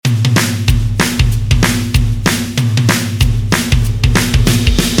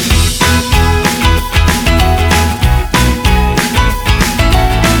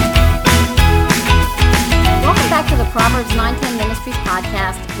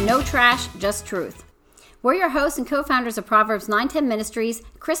No trash, just truth. We're your hosts and co-founders of Proverbs 910 Ministries,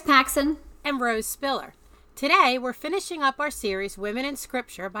 Chris Paxson and Rose Spiller. Today, we're finishing up our series, Women in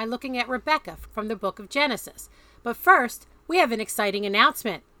Scripture, by looking at Rebecca from the book of Genesis. But first, we have an exciting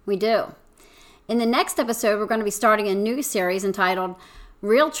announcement. We do. In the next episode, we're going to be starting a new series entitled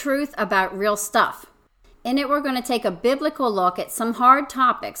Real Truth About Real Stuff. In it, we're going to take a biblical look at some hard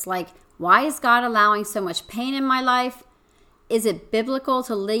topics like, why is God allowing so much pain in my life? Is it biblical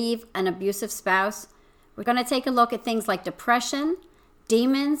to leave an abusive spouse? We're going to take a look at things like depression,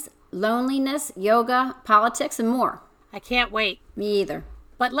 demons, loneliness, yoga, politics, and more. I can't wait. Me either.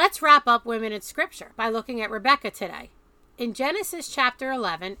 But let's wrap up Women in Scripture by looking at Rebecca today. In Genesis chapter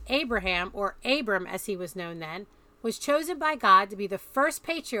 11, Abraham, or Abram as he was known then, was chosen by God to be the first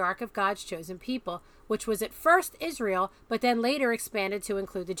patriarch of God's chosen people, which was at first Israel, but then later expanded to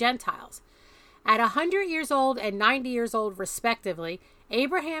include the Gentiles. At 100 years old and 90 years old respectively,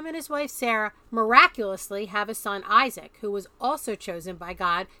 Abraham and his wife Sarah miraculously have a son Isaac, who was also chosen by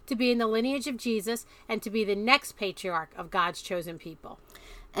God to be in the lineage of Jesus and to be the next patriarch of God's chosen people.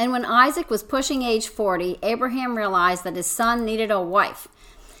 And when Isaac was pushing age 40, Abraham realized that his son needed a wife.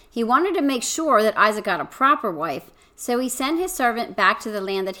 He wanted to make sure that Isaac got a proper wife, so he sent his servant back to the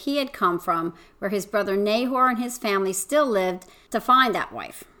land that he had come from, where his brother Nahor and his family still lived, to find that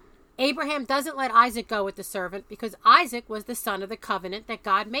wife. Abraham doesn't let Isaac go with the servant because Isaac was the son of the covenant that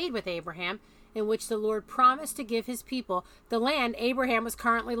God made with Abraham, in which the Lord promised to give his people the land Abraham was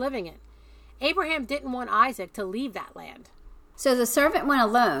currently living in. Abraham didn't want Isaac to leave that land. So the servant went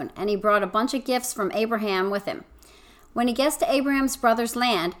alone, and he brought a bunch of gifts from Abraham with him. When he gets to Abraham's brother's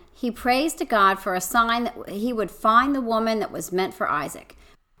land, he prays to God for a sign that he would find the woman that was meant for Isaac.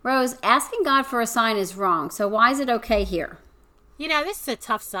 Rose, asking God for a sign is wrong, so why is it okay here? You know, this is a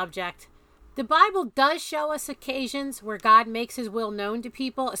tough subject. The Bible does show us occasions where God makes his will known to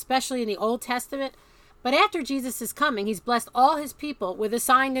people, especially in the Old Testament. But after Jesus' coming, he's blessed all his people with a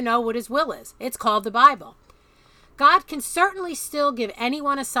sign to know what his will is. It's called the Bible. God can certainly still give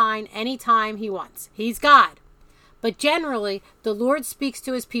anyone a sign anytime he wants. He's God. But generally, the Lord speaks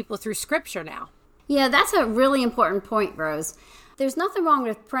to his people through Scripture now. Yeah, that's a really important point, Rose. There's nothing wrong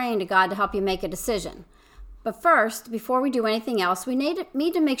with praying to God to help you make a decision. But first, before we do anything else, we need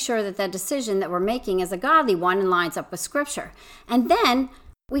to make sure that that decision that we're making is a godly one and lines up with Scripture. And then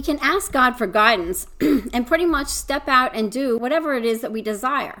we can ask God for guidance and pretty much step out and do whatever it is that we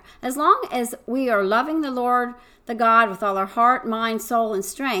desire. As long as we are loving the Lord, the God, with all our heart, mind, soul, and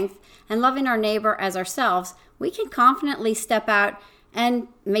strength, and loving our neighbor as ourselves, we can confidently step out and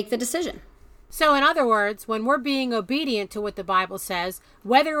make the decision. So in other words, when we're being obedient to what the Bible says,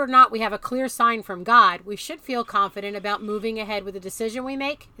 whether or not we have a clear sign from God, we should feel confident about moving ahead with the decision we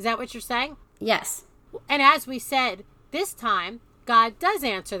make. Is that what you're saying? Yes. And as we said, this time, God does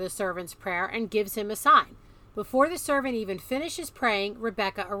answer the servant's prayer and gives him a sign. Before the servant even finishes praying,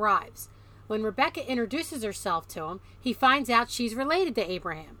 Rebecca arrives. When Rebecca introduces herself to him, he finds out she's related to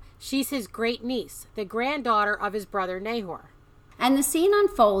Abraham. She's his great niece, the granddaughter of his brother Nahor. And the scene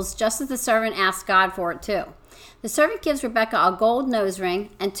unfolds just as the servant asks God for it too. The servant gives Rebecca a gold nose ring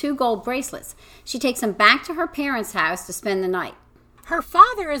and 2 gold bracelets. She takes them back to her parents' house to spend the night. Her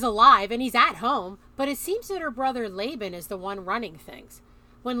father is alive and he's at home, but it seems that her brother Laban is the one running things.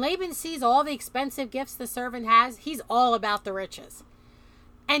 When Laban sees all the expensive gifts the servant has, he's all about the riches.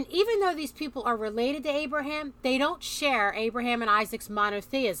 And even though these people are related to Abraham, they don't share Abraham and Isaac's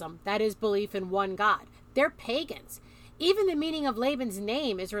monotheism, that is, belief in one God. They're pagans. Even the meaning of Laban's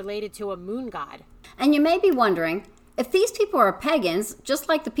name is related to a moon god. And you may be wondering, if these people are pagans, just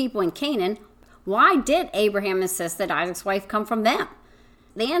like the people in Canaan, why did Abraham insist that Isaac's wife come from them?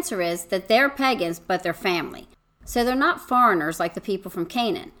 The answer is that they're pagans, but they're family. So they're not foreigners like the people from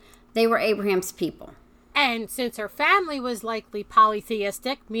Canaan. They were Abraham's people. And since her family was likely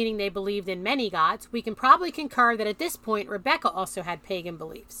polytheistic, meaning they believed in many gods, we can probably concur that at this point Rebecca also had pagan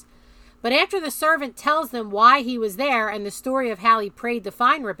beliefs. But after the servant tells them why he was there and the story of how he prayed to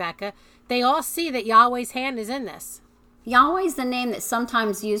find Rebecca, they all see that Yahweh's hand is in this. Yahweh is the name that's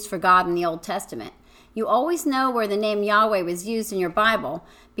sometimes used for God in the Old Testament. You always know where the name Yahweh was used in your Bible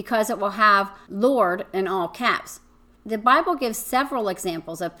because it will have Lord in all caps. The Bible gives several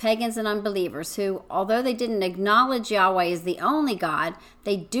examples of pagans and unbelievers who, although they didn't acknowledge Yahweh as the only God,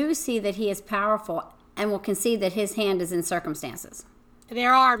 they do see that he is powerful and will concede that his hand is in circumstances.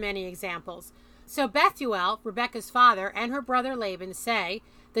 There are many examples. So Bethuel, Rebekah's father, and her brother Laban say,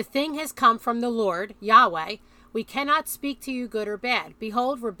 "The thing has come from the Lord, Yahweh. We cannot speak to you good or bad.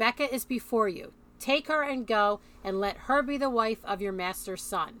 Behold, Rebekah is before you. Take her and go, and let her be the wife of your master's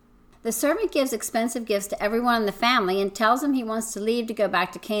son." The servant gives expensive gifts to everyone in the family and tells him he wants to leave to go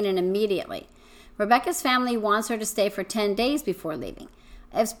back to Canaan immediately. Rebekah's family wants her to stay for 10 days before leaving.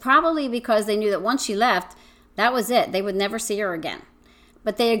 It's probably because they knew that once she left, that was it. They would never see her again.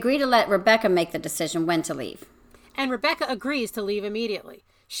 But they agree to let Rebekah make the decision when to leave. And Rebekah agrees to leave immediately.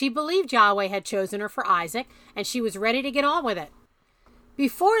 She believed Yahweh had chosen her for Isaac, and she was ready to get on with it.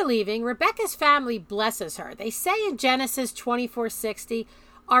 Before leaving, Rebekah's family blesses her. They say in Genesis 24:60,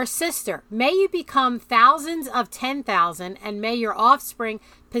 "Our sister, may you become thousands of 10,000, and may your offspring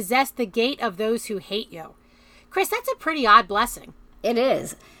possess the gate of those who hate you." Chris, that's a pretty odd blessing. It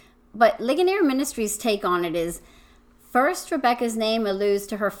is. But Ligonier Ministries' take on it is, first, Rebekah's name alludes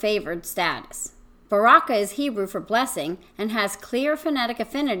to her favored status. Baraka is Hebrew for blessing and has clear phonetic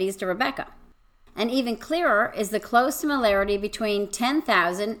affinities to Rebekah. And even clearer is the close similarity between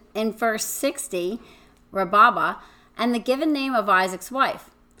 10,000 in verse 60, Rababa, and the given name of Isaac's wife.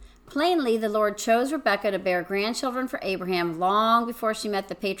 Plainly, the Lord chose Rebekah to bear grandchildren for Abraham long before she met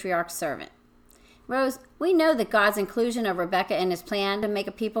the patriarch's servant. Rose, we know that God's inclusion of Rebekah in his plan to make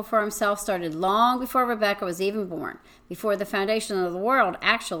a people for himself started long before Rebekah was even born, before the foundation of the world,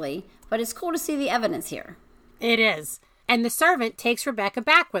 actually, but it's cool to see the evidence here. It is. And the servant takes Rebekah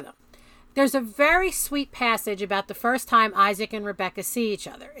back with him. There's a very sweet passage about the first time Isaac and Rebekah see each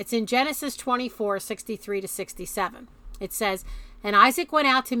other. It's in Genesis 24:63-67. It says, "And Isaac went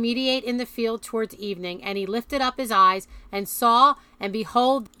out to mediate in the field towards evening, and he lifted up his eyes and saw, and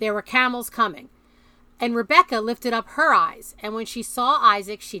behold, there were camels coming. And Rebekah lifted up her eyes, and when she saw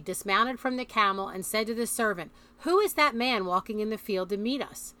Isaac, she dismounted from the camel and said to the servant, 'Who is that man walking in the field to meet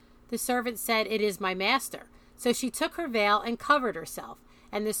us?' The servant said, 'It is my master.' So she took her veil and covered herself.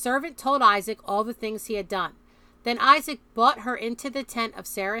 And the servant told Isaac all the things he had done. Then Isaac brought her into the tent of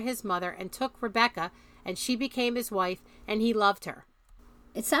Sarah his mother and took Rebekah, and she became his wife, and he loved her."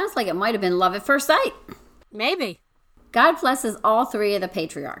 It sounds like it might have been love at first sight. Maybe. God blesses all three of the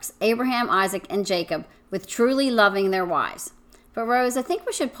patriarchs, Abraham, Isaac, and Jacob, with truly loving their wives. But Rose, I think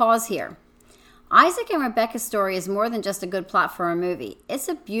we should pause here. Isaac and Rebekah's story is more than just a good plot for a movie. It's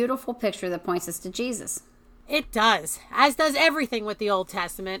a beautiful picture that points us to Jesus. It does, as does everything with the Old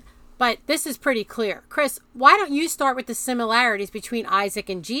Testament, but this is pretty clear. Chris, why don't you start with the similarities between Isaac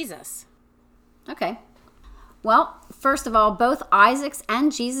and Jesus? Okay. Well, first of all, both Isaac's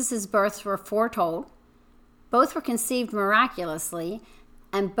and Jesus' births were foretold. Both were conceived miraculously,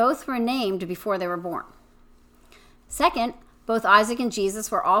 and both were named before they were born. Second, both Isaac and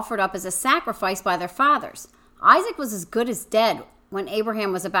Jesus were offered up as a sacrifice by their fathers. Isaac was as good as dead when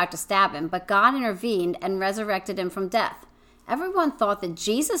Abraham was about to stab him, but God intervened and resurrected him from death. Everyone thought that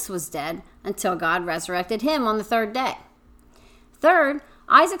Jesus was dead until God resurrected him on the third day. Third,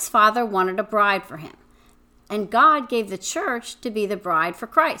 Isaac's father wanted a bride for him, and God gave the church to be the bride for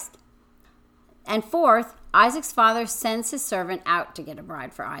Christ. And fourth, Isaac's father sends his servant out to get a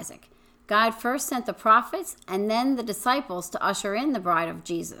bride for Isaac. God first sent the prophets and then the disciples to usher in the bride of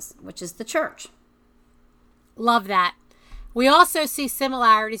Jesus, which is the church. Love that. We also see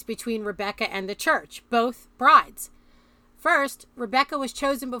similarities between Rebekah and the church, both brides. First, Rebekah was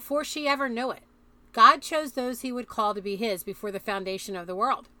chosen before she ever knew it. God chose those he would call to be his before the foundation of the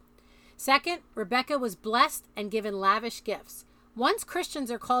world. Second, Rebekah was blessed and given lavish gifts. Once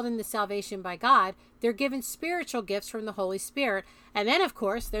Christians are called into salvation by God, they're given spiritual gifts from the Holy Spirit, and then, of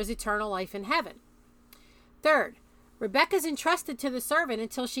course, there's eternal life in heaven. Third, Rebekah's entrusted to the servant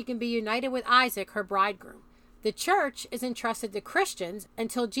until she can be united with Isaac, her bridegroom. The church is entrusted to Christians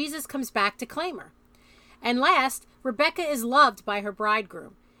until Jesus comes back to claim her. And last, Rebekah is loved by her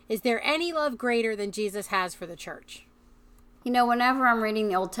bridegroom. Is there any love greater than Jesus has for the church? You know, whenever I'm reading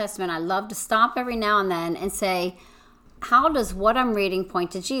the Old Testament, I love to stop every now and then and say, how does what I'm reading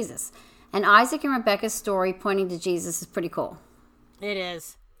point to Jesus? And Isaac and Rebekah's story pointing to Jesus is pretty cool. It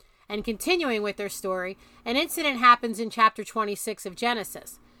is. And continuing with their story, an incident happens in chapter 26 of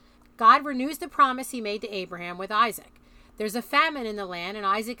Genesis. God renews the promise he made to Abraham with Isaac. There's a famine in the land, and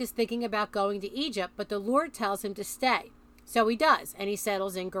Isaac is thinking about going to Egypt, but the Lord tells him to stay. So he does, and he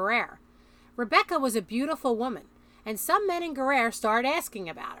settles in Gerar. Rebekah was a beautiful woman, and some men in Gerar started asking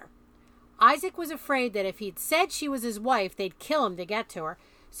about her. Isaac was afraid that if he'd said she was his wife, they'd kill him to get to her,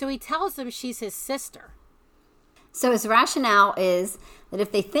 so he tells them she's his sister. So his rationale is that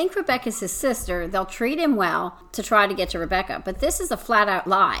if they think Rebekah's his sister, they'll treat him well to try to get to Rebekah. But this is a flat-out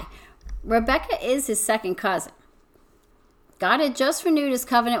lie. Rebekah is his second cousin. God had just renewed his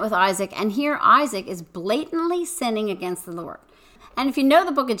covenant with Isaac, and here Isaac is blatantly sinning against the Lord. And if you know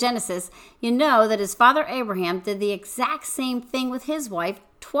the book of Genesis, you know that his father Abraham did the exact same thing with his wife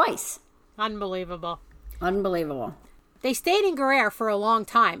twice. Unbelievable. Unbelievable. They stayed in Gerar for a long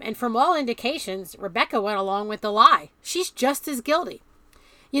time, and from all indications, Rebekah went along with the lie. She's just as guilty.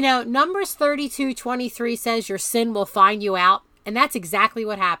 Numbers 32:23 says your sin will find you out, and that's exactly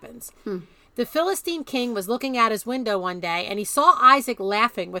what happens. The Philistine king was looking out his window one day, and he saw Isaac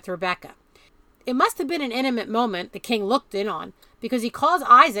laughing with Rebekah. It must have been an intimate moment the king looked in on, because he calls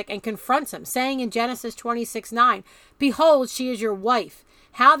Isaac and confronts him, saying in Genesis 26:9, "Behold, she is your wife.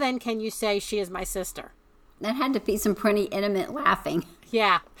 How then can you say she is my sister?" That had to be some pretty intimate laughing.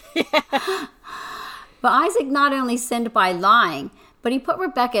 Yeah. But Isaac not only sinned by lying, but he put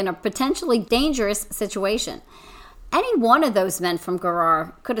Rebekah in a potentially dangerous situation. Any one of those men from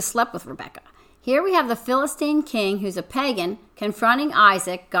Gerar could have slept with Rebekah. Here we have the Philistine king, who's a pagan, confronting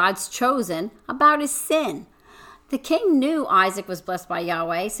Isaac, God's chosen, about his sin. The king knew Isaac was blessed by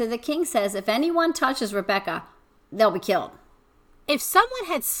Yahweh, so the king says if anyone touches Rebekah, they'll be killed. If someone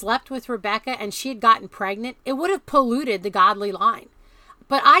had slept with Rebekah and she had gotten pregnant, it would have polluted the godly line.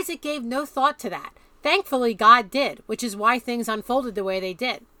 But Isaac gave no thought to that. Thankfully, God did, which is why things unfolded the way they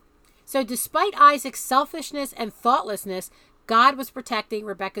did. So despite Isaac's selfishness and thoughtlessness, God was protecting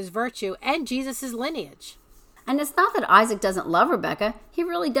Rebekah's virtue and Jesus' lineage. And it's not that Isaac doesn't love Rebekah. He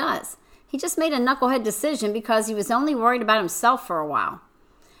really does. He just made a knucklehead decision because he was only worried about himself for a while.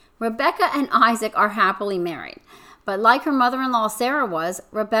 Rebekah and Isaac are happily married. But like her mother-in-law Sarah was,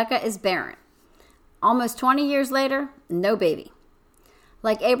 Rebekah is barren. Almost 20 years later, no baby.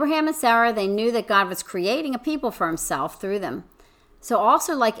 Like Abraham and Sarah, they knew that God was creating a people for himself through them. So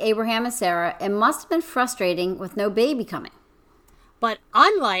also like Abraham and Sarah, it must have been frustrating with no baby coming. But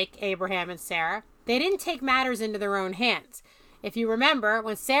unlike Abraham and Sarah, they didn't take matters into their own hands. If you remember,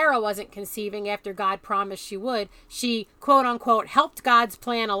 when Sarah wasn't conceiving after God promised she would, she, quote-unquote, helped God's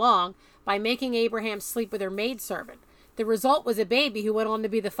plan along by making Abraham sleep with her maidservant. The result was a baby who went on to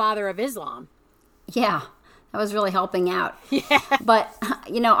be the father of Islam. Yeah, that was really helping out. Yeah. But,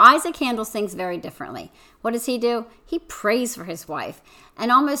 Isaac handles things very differently. What does he do? He prays for his wife.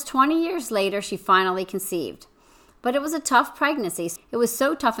 And almost 20 years later, she finally conceived. But it was a tough pregnancy. It was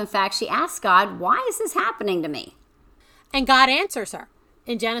so tough, in fact, she asked God, why is this happening to me? And God answers her.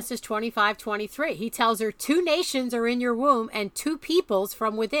 In Genesis 25:23, he tells her, 2 nations are in your womb, and 2 peoples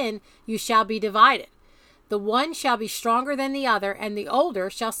from within you shall be divided. The one shall be stronger than the other, and the older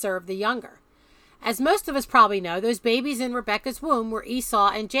shall serve the younger. As most of us probably know, those babies in Rebekah's womb were Esau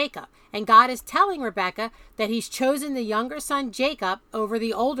and Jacob. And God is telling Rebekah that he's chosen the younger son Jacob over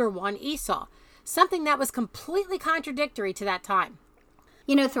the older one Esau. Something that was completely contradictory to that time.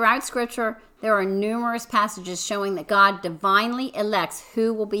 Throughout Scripture, there are numerous passages showing that God divinely elects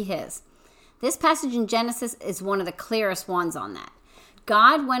who will be his. This passage in Genesis is one of the clearest ones on that.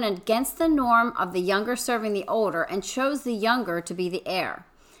 God went against the norm of the younger serving the older and chose the younger to be the heir.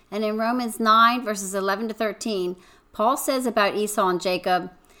 And in Romans 9, verses 11 to 13, Paul says about Esau and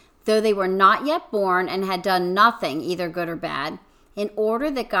Jacob, though they were not yet born and had done nothing, either good or bad, in order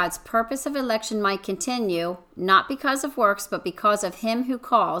that God's purpose of election might continue, not because of works, but because of him who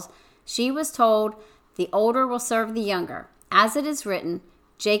calls, she was told, the older will serve the younger. As it is written,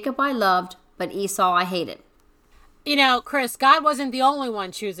 Jacob I loved, but Esau I hated. Chris, God wasn't the only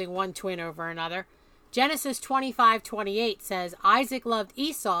one choosing one twin over another. Genesis 25:28 says, Isaac loved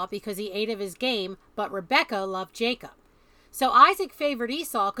Esau because he ate of his game, but Rebekah loved Jacob. So Isaac favored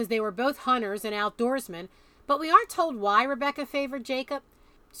Esau because they were both hunters and outdoorsmen, but we aren't told why Rebekah favored Jacob.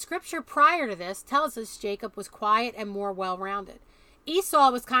 Scripture prior to this tells us Jacob was quiet and more well-rounded.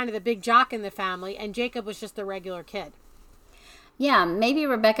 Esau was kind of the big jock in the family, and Jacob was just a regular kid. Yeah, maybe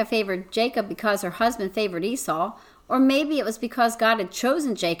Rebekah favored Jacob because her husband favored Esau, or maybe it was because God had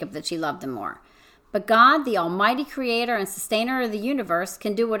chosen Jacob that she loved him more. But God, the almighty creator and sustainer of the universe,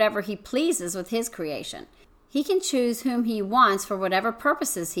 can do whatever he pleases with his creation. He can choose whom he wants for whatever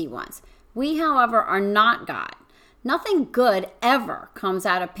purposes he wants. We, however, are not God. Nothing good ever comes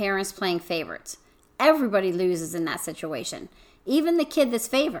out of parents playing favorites. Everybody loses in that situation, even the kid that's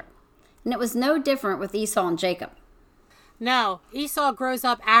favored. And it was no different with Esau and Jacob. No, Esau grows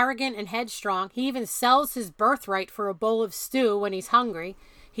up arrogant and headstrong. He even sells his birthright for a bowl of stew when he's hungry.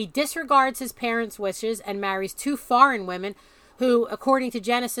 He disregards his parents' wishes and marries 2 foreign women who, according to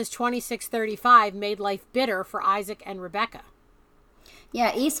Genesis 26:35, made life bitter for Isaac and Rebekah.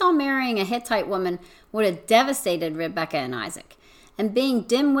 Yeah, Esau marrying a Hittite woman would have devastated Rebekah and Isaac. And being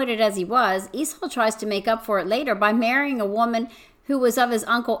dim-witted as he was, Esau tries to make up for it later by marrying a woman who was of his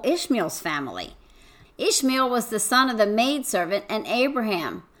uncle Ishmael's family. Ishmael was the son of the maidservant and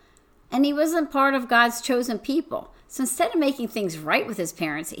Abraham, and he wasn't part of God's chosen people. So instead of making things right with his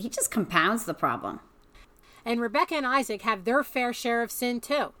parents, he just compounds the problem. And Rebekah and Isaac have their fair share of sin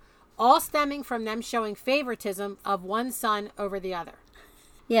too. all stemming from them showing favoritism of one son over the other.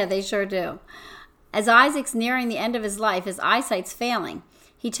 Yeah, they sure do. As Isaac's nearing the end of his life, his eyesight's failing.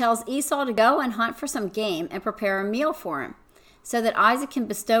 He tells Esau to go and hunt for some game and prepare a meal for him so that Isaac can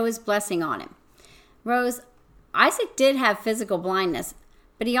bestow his blessing on him. Rose, Isaac did have physical blindness,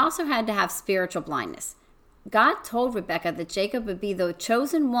 but he also had to have spiritual blindness. God told Rebekah that Jacob would be the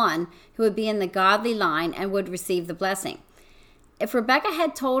chosen one who would be in the godly line and would receive the blessing. If Rebekah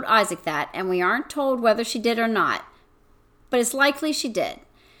had told Isaac that, and we aren't told whether she did or not, but it's likely she did.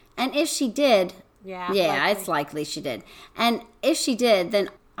 And if she did, it's likely she did. And if she did, then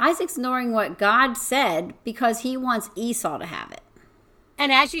Isaac's ignoring what God said because he wants Esau to have it.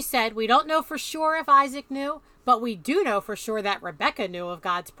 And as you said, we don't know for sure if Isaac knew, but we do know for sure that Rebekah knew of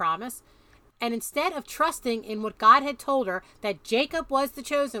God's promise. And instead of trusting in what God had told her, that Jacob was the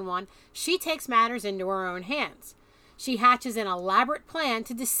chosen one, she takes matters into her own hands. She hatches an elaborate plan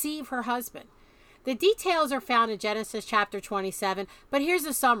to deceive her husband. The details are found in Genesis chapter 27, but here's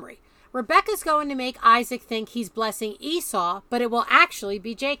a summary. Rebekah's going to make Isaac think he's blessing Esau, but it will actually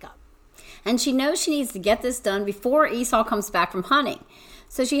be Jacob. And she knows she needs to get this done before Esau comes back from hunting.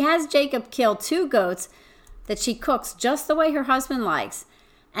 So she has Jacob kill 2 goats that she cooks just the way her husband likes.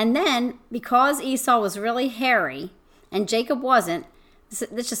 And then, because Esau was really hairy and Jacob wasn't,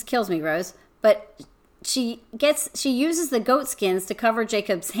 this just kills me, Rose, but she uses the goat skins to cover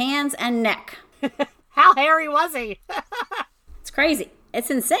Jacob's hands and neck. How hairy was he? It's crazy.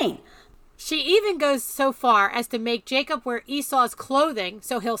 It's insane. She even goes so far as to make Jacob wear Esau's clothing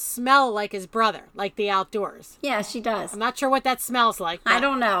so he'll smell like his brother, like the outdoors. Yeah, she does. I'm not sure what that smells like. I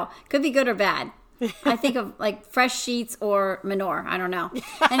don't know. Could be good or bad. I think of like fresh sheets or manure. I don't know.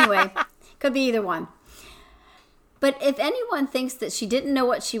 Anyway, could be either one. But if anyone thinks that she didn't know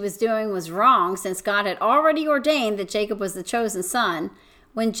what she was doing was wrong, since God had already ordained that Jacob was the chosen son,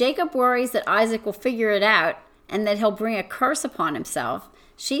 when Jacob worries that Isaac will figure it out and that he'll bring a curse upon himself,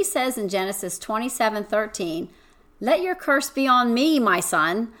 she says in Genesis 27:13, "Let your curse be on me, my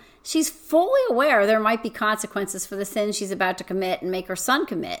son." She's fully aware there might be consequences for the sin she's about to commit and make her son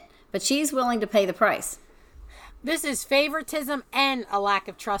commit, but she's willing to pay the price. This is favoritism and a lack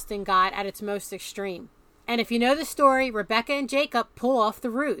of trust in God at its most extreme. And if you know the story, Rebekah and Jacob pull off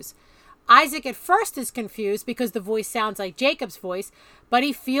the ruse. Isaac at first is confused because the voice sounds like Jacob's voice, but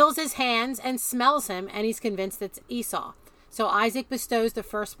he feels his hands and smells him, and he's convinced it's Esau. So Isaac bestows the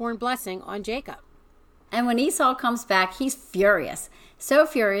firstborn blessing on Jacob. And when Esau comes back, he's furious. So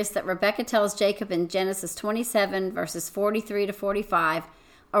furious that Rebekah tells Jacob in Genesis 27, verses 43 to 45,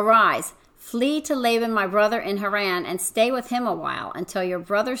 "Arise, flee to Laban my brother in Haran, and stay with him a while, until your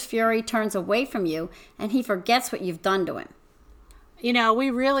brother's fury turns away from you, and he forgets what you've done to him." You know, we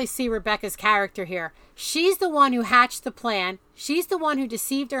really see Rebekah's character here. She's the one who hatched the plan. She's the one who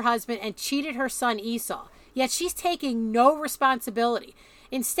deceived her husband and cheated her son Esau. Yet she's taking no responsibility.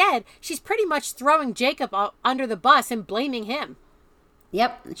 Instead, she's pretty much throwing Jacob under the bus and blaming him.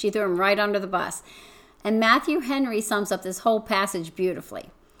 Yep, she threw him right under the bus. And Matthew Henry sums up this whole passage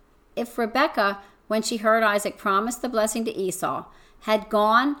beautifully. If Rebekah, when she heard Isaac promise the blessing to Esau, had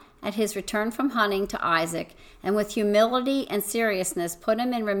gone at his return from hunting to Isaac, and with humility and seriousness put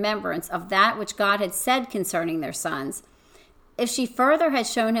him in remembrance of that which God had said concerning their sons, if she further had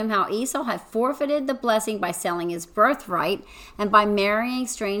shown him how Esau had forfeited the blessing by selling his birthright and by marrying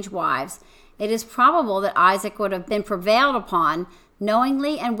strange wives, it is probable that Isaac would have been prevailed upon,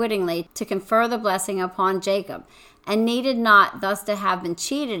 knowingly and wittingly, to confer the blessing upon Jacob, and needed not thus to have been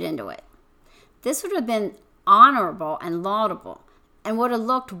cheated into it. This would have been honorable and laudable, and would have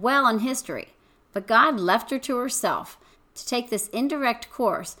looked well in history. But God left her to herself to take this indirect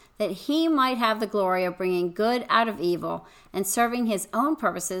course, that he might have the glory of bringing good out of evil and serving his own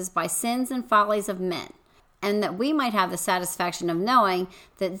purposes by sins and follies of men, and that we might have the satisfaction of knowing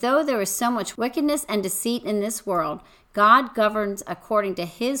that though there is so much wickedness and deceit in this world, God governs according to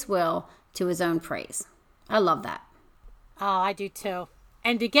his will to his own praise. I love that. Oh, I do too.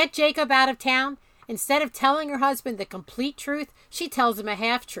 And to get Jacob out of town, instead of telling her husband the complete truth, she tells him a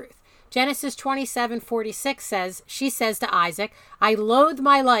half-truth. Genesis 27:46 says, she says to Isaac, "I loathe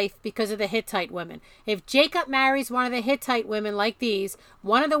my life because of the Hittite women. If Jacob marries one of the Hittite women like these,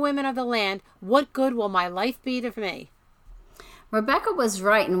 one of the women of the land, what good will my life be to me?" Rebekah was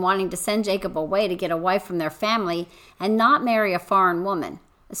right in wanting to send Jacob away to get a wife from their family and not marry a foreign woman,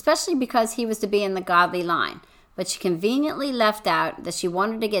 especially because he was to be in the godly line. But she conveniently left out that she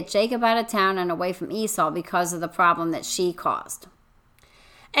wanted to get Jacob out of town and away from Esau because of the problem that she caused.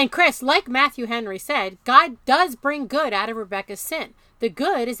 And Chris, like Matthew Henry said, God does bring good out of Rebekah's sin. The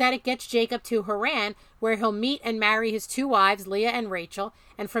good is that it gets Jacob to Haran, where he'll meet and marry his 2 wives, Leah and Rachel,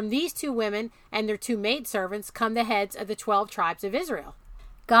 and from these 2 women and their 2 maidservants come the heads of the 12 tribes of Israel.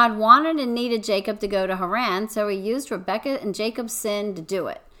 God wanted and needed Jacob to go to Haran, so he used Rebekah and Jacob's sin to do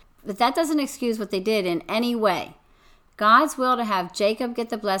it. But that doesn't excuse what they did in any way. God's will to have Jacob get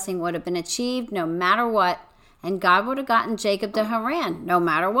the blessing would have been achieved no matter what, and God would have gotten Jacob to Haran no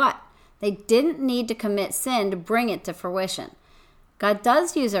matter what. They didn't need to commit sin to bring it to fruition. God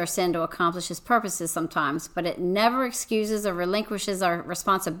does use our sin to accomplish his purposes sometimes, but it never excuses or relinquishes our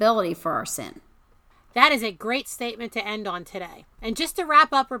responsibility for our sin. That is a great statement to end on today. And just to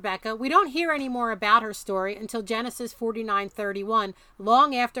wrap up Rebekah, we don't hear any more about her story until Genesis 49:31,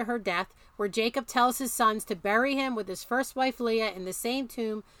 long after her death, where Jacob tells his sons to bury him with his first wife Leah in the same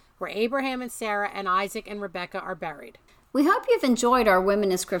tomb where Abraham and Sarah and Isaac and Rebekah are buried. We hope you've enjoyed our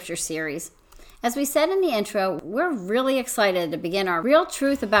Women in Scripture series. As we said in the intro, we're really excited to begin our Real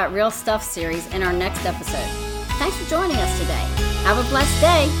Truth About Real Stuff series in our next episode. Thanks for joining us today. Have a blessed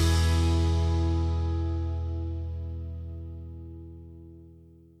day.